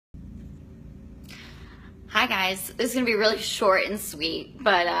Hi guys, this is gonna be really short and sweet,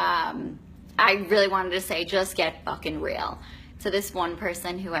 but I really wanted to say just get fucking real. To this one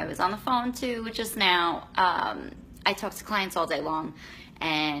person who I was on the phone to just now, I talk to clients all day long,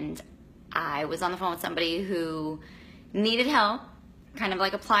 and I was on the phone with somebody who needed help, kind of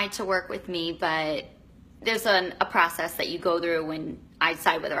like applied to work with me, but there's a process that you go through when I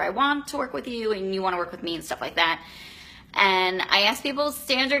decide whether I want to work with you and you want to work with me and stuff like that. And I ask people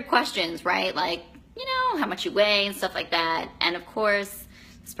standard questions, right? Like, you know, how much you weigh and stuff like that. And of course,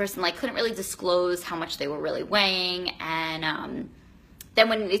 this person like couldn't really disclose how much they were really weighing. And then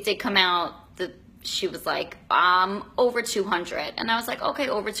when it did come out, she was like, over 200. And I was like, okay,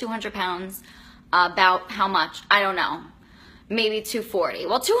 over 200 pounds. About how much? I don't know. Maybe 240.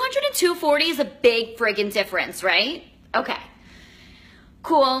 Well, 200 and 240 is a big friggin' difference, right? Okay.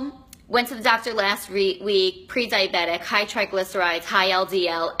 Cool. Went to the doctor last week, pre-diabetic, high triglycerides, high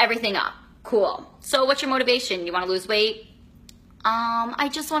LDL, everything up. Cool. So what's your motivation? You want to lose weight? I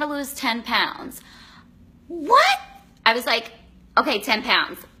just want to lose 10 pounds. What? I was like, okay, 10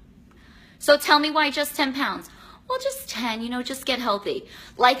 pounds. So tell me why just 10 pounds? Well, just 10, you know, just get healthy.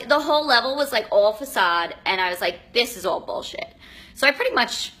 Like the whole level was like all facade, and I was like, this is all bullshit. So I pretty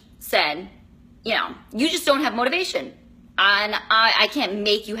much said, you know, you just don't have motivation. And I can't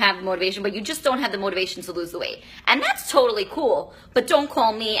make you have motivation, but you just don't have the motivation to lose the weight. And that's totally cool, but don't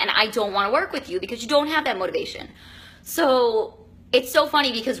call me and I don't want to work with you because you don't have that motivation. So it's so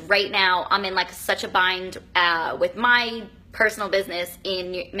funny because right now I'm in like such a bind with my personal business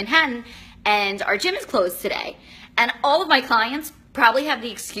in Manhattan, and our gym is closed today. And all of my clients probably have the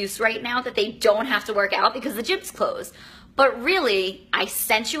excuse right now that they don't have to work out because the gym's closed. But really, I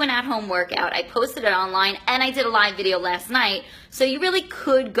sent you an at-home workout, I posted it online, and I did a live video last night, so you really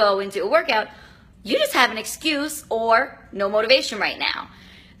could go and do a workout. You just have an excuse or no motivation right now.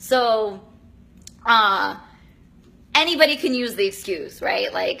 So, anybody can use the excuse,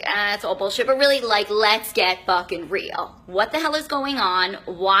 right? Like, it's all bullshit, but really, like, let's get fucking real. What the hell is going on?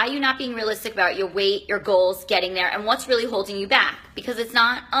 Why are you not being realistic about your weight, your goals, getting there, and what's really holding you back? Because it's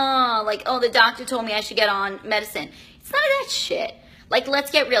not, the doctor told me I should get on medicine. It's none of that shit. Like, let's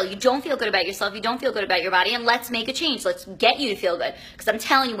get real. You don't feel good about yourself. You don't feel good about your body, and let's make a change. Let's get you to feel good. Because I'm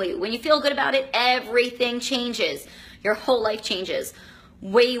telling you, when you feel good about it, everything changes. Your whole life changes.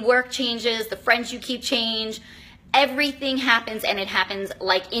 Way you work changes. The friends you keep change. Everything happens, and it happens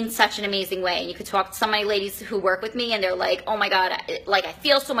like in such an amazing way. And you could talk to some of my ladies who work with me, and they're like, oh my God, I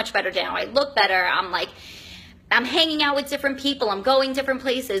feel so much better now. I look better. I'm hanging out with different people. I'm going different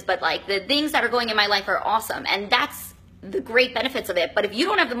places, but like the things that are going in my life are awesome. And that's the great benefits of it. But if you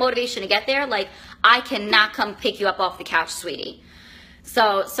don't have the motivation to get there, like I cannot come pick you up off the couch, sweetie.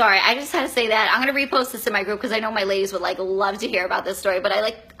 So sorry, I just had to say that. I'm going to repost this in my group because I know my ladies would like love to hear about this story, but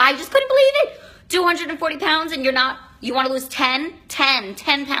I just couldn't believe it. 240 pounds and you want to lose 10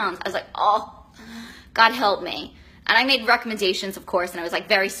 pounds. I was like, oh, God help me. And I made recommendations, of course, and I was like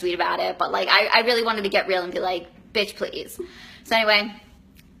very sweet about it, but like I really wanted to get real and be like, bitch, please. So anyway,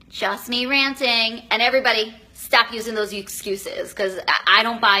 just me ranting, and everybody stop using those excuses because I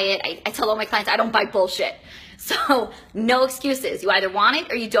don't buy it. I tell all my clients I don't buy bullshit. So no excuses. You either want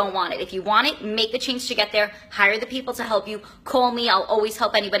it or you don't want it. If you want it, make the change to get there. Hire the people to help you. Call me. I'll always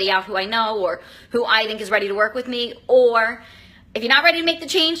help anybody out who I know or who I think is ready to work with me. Or if you're not ready to make the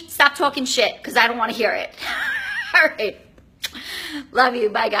change, stop talking shit because I don't want to hear it. All right. Love you.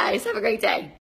 Bye, guys. Have a great day.